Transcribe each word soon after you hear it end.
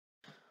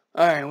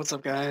Alright, what's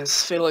up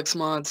guys? Fatality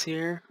Mods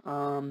here.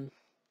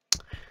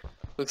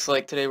 Looks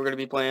like today we're going to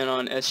be playing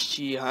on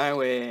SG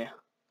Highway.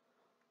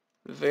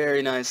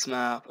 Very nice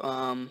map.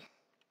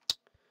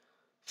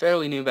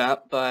 Fairly new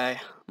map by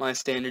my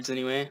standards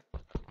anyway.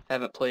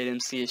 Haven't played in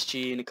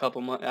CSG in a couple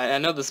months. I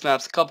know this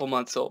map's a couple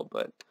months old,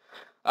 but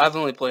I've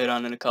only played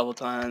on it a couple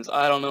times.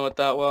 I don't know it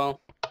that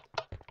well.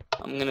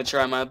 I'm going to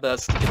try my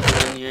best to get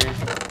the win here.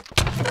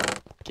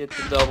 Get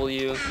the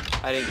W.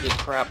 I didn't get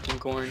crap from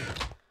corn.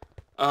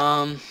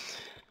 I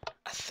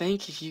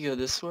think if you go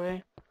this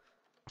way,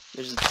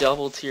 there's a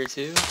double tier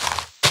 2. But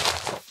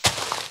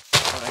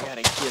I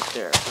gotta get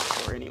there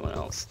before anyone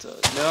else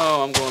does.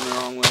 No, I'm going the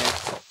wrong way.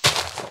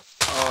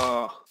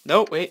 Oh,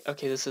 no, wait.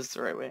 Okay, this is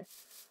the right way.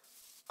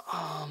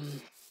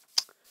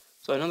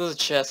 So I know there's a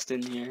chest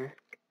in here.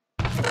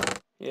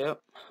 Yep.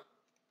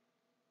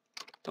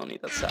 Don't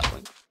need that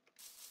sapling.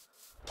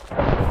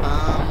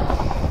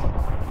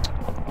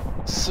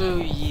 So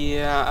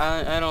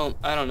yeah, I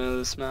don't know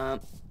this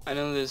map. I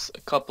know there's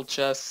a couple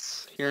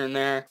chests here and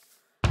there,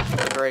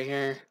 like right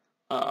here.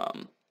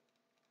 I'm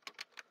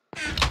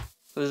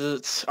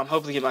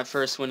hoping to get my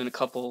first win in a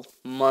couple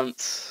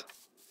months.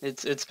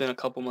 It's been a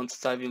couple months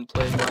since I've even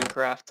played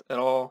Minecraft at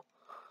all,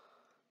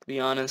 to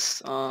be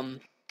honest. I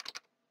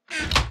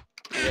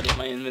gotta get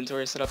my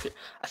inventory set up here.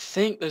 I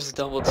think there's a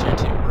double tier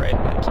 2 right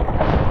back here.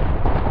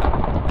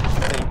 I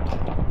think.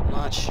 I'm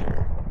not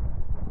sure.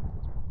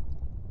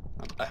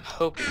 I'm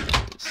hoping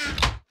there is.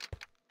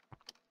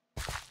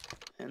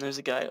 And there's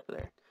a guy up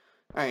there.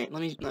 Alright,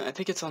 I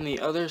think it's on the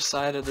other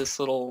side of this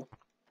little,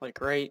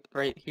 like right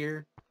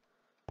here,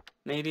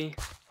 maybe.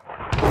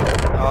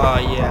 Oh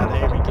yeah,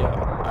 there we go.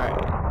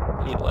 Alright,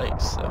 I need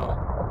legs, so.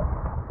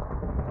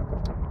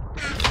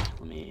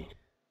 Let me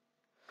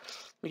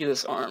get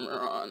this armor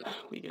on.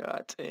 We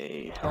got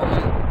a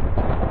helmet,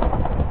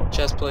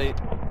 chest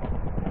plate,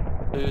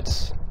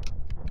 boots,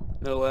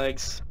 no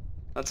legs.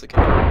 That's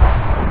okay.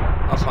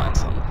 I'll find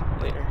some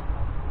later.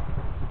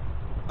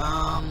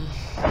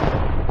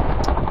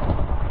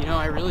 You know,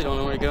 I really don't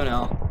know where to go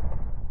now.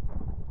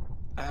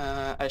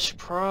 I should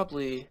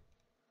probably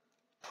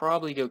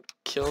go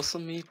kill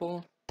some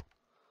people,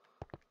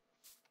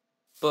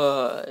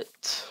 but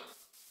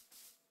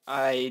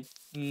my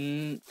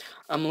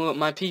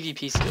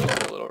PvP skills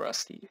are a little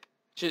rusty.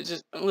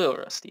 Just a little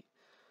rusty.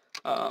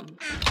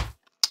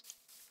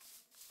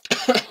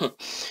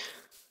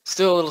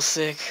 Still a little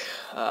sick.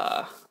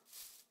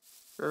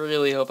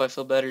 Really hope I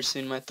feel better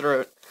soon. My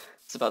throat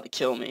is about to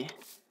kill me.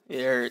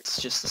 It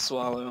hurts just to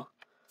swallow.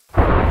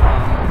 I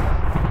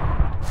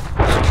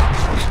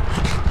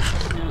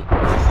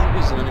think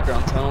there's an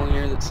underground tunnel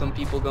here that some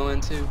people go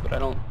into,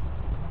 but I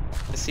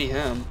see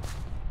him.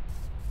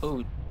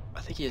 Oh,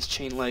 I think he has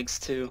chain legs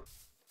too.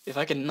 If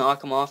I can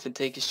knock him off and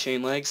take his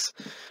chain legs,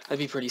 I'd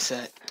be pretty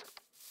set.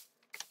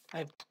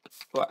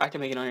 Well, I can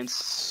make an iron.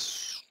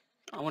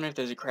 I wonder if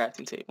there's a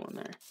crafting table in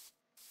there.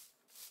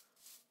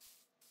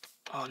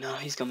 Oh no,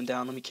 he's coming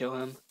down. Let me kill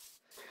him.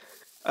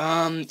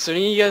 So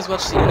any of you guys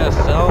watch the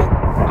NFL?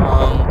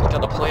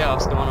 Got the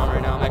playoffs going on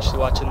right now. I'm actually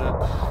watching the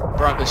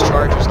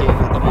Broncos-Chargers game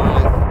at the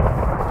moment.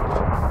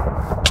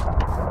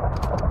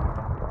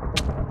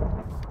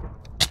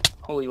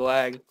 Holy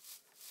lag.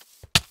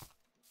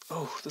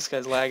 Oh, this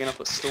guy's lagging up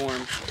a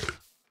storm.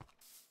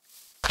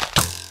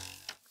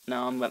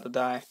 No, I'm about to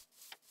die.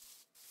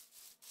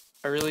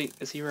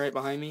 Is he right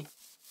behind me?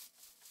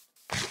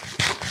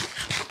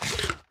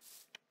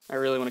 I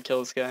really want to kill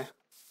this guy.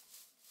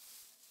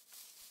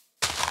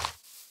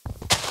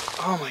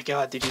 Oh my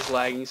god, dude, he's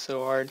lagging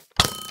so hard.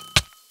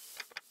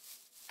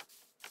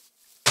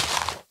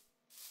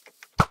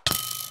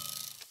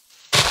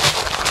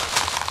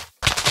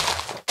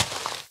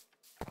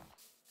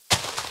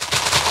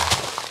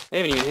 They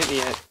haven't even hit me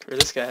yet, or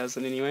this guy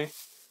hasn't anyway.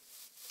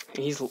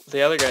 And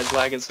the other guy's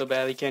lagging so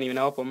bad he can't even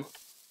help him.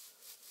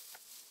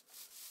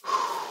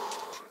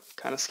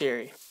 Kind of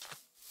scary.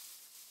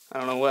 I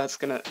don't know what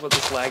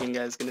this lagging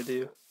guy's gonna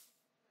do.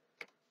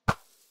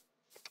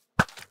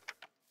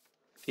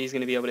 If he's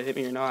gonna be able to hit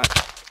me or not.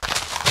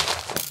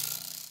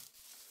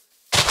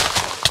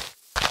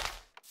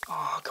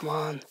 Oh, come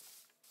on.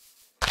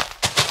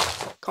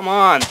 Come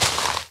on!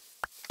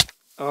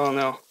 Oh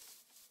no.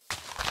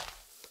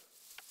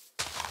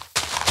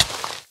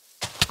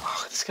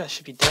 Oh, this guy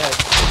should be dead.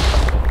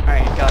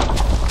 Alright, got him.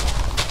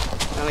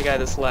 Now the guy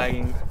that's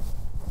lagging.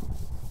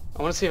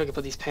 I want to see if I can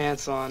put these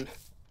pants on.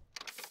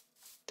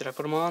 Did I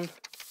put them on?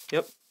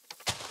 Yep.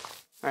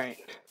 Alright.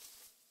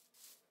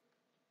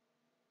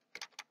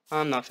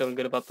 I'm not feeling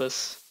good about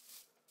this.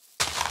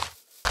 I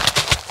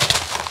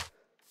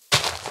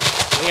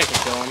think I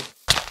can kill him.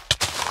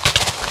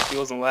 If he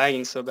wasn't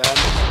lagging so bad.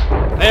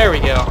 There we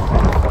go.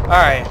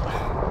 Alright.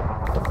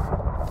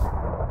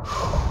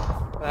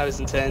 That was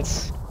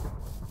intense.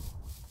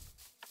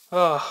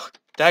 Oh,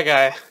 that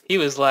guy, he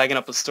was lagging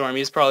up a storm.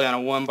 He was probably on a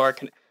 1-bar.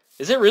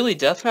 Is it really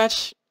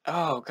deathmatch?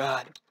 Oh,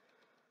 God.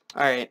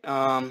 Alright,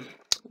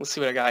 let's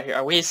see what I got here.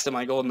 I wasted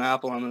my golden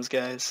apple on those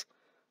guys.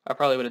 I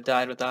probably would have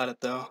died without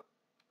it, though.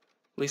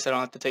 At least I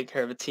don't have to take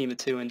care of a team of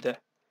 2 and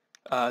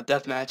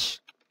deathmatch.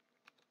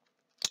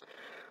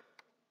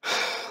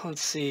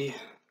 Let's see.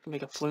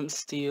 Make a flint and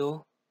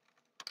steel.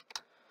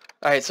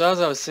 Alright, so as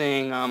I was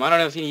saying, I don't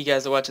know if any of you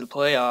guys are watching the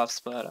playoffs,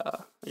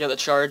 but we got the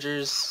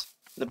Chargers,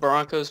 the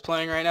Broncos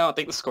playing right now. I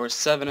think the score is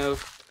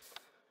 7-0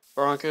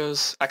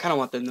 Broncos. I kind of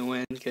want them to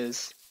win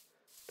because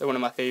they're one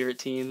of my favorite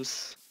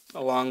teams,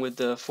 along with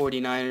the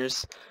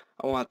 49ers.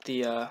 I want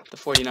the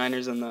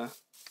 49ers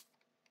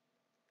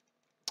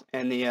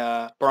and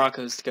the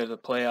Broncos to go to the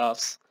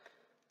playoffs.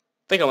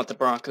 I think I want the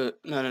Broncos.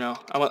 No.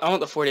 I want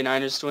the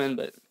 49ers to win,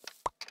 but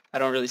I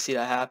don't really see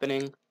that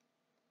happening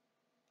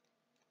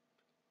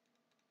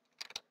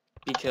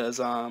because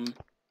oh,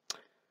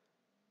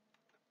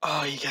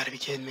 you gotta be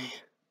kidding me.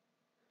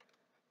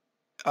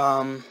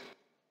 What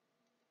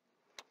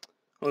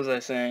was I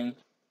saying?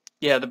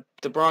 Yeah,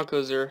 the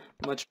Broncos are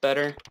much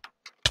better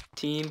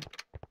team,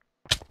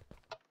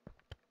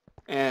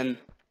 and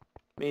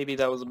maybe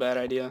that was a bad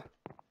idea.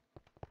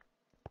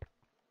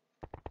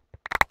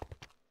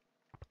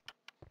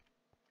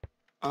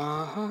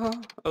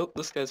 Oh,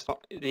 this guy's fine.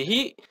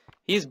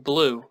 He's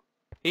blue.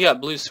 He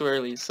got blue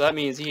swirlies, so that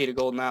means he ate a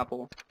golden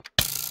apple.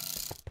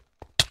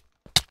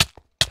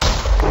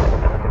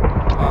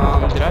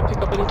 Did I pick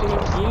up anything I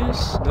can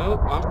use?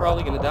 Nope, I'm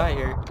probably gonna die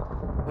here.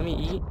 Let me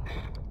eat.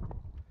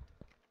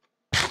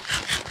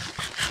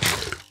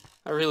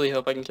 I really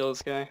hope I can kill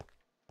this guy.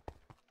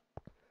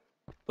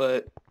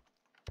 But...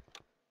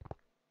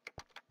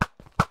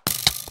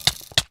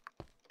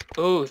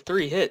 oh,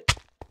 3 hit.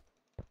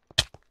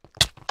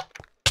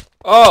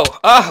 Oh,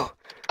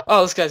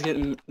 this guy's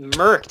getting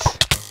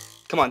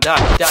murked. Come on, die.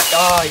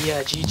 Oh,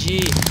 yeah,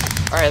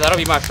 GG. Alright, that'll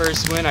be my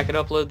first win. I could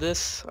upload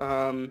this.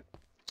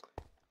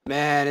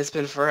 Man, it's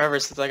been forever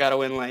since I got a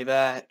win like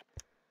that.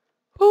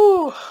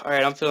 Whew.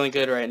 Alright, I'm feeling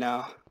good right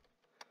now.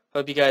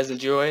 Hope you guys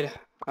enjoyed.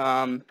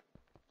 I'm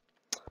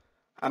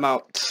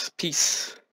out. Peace.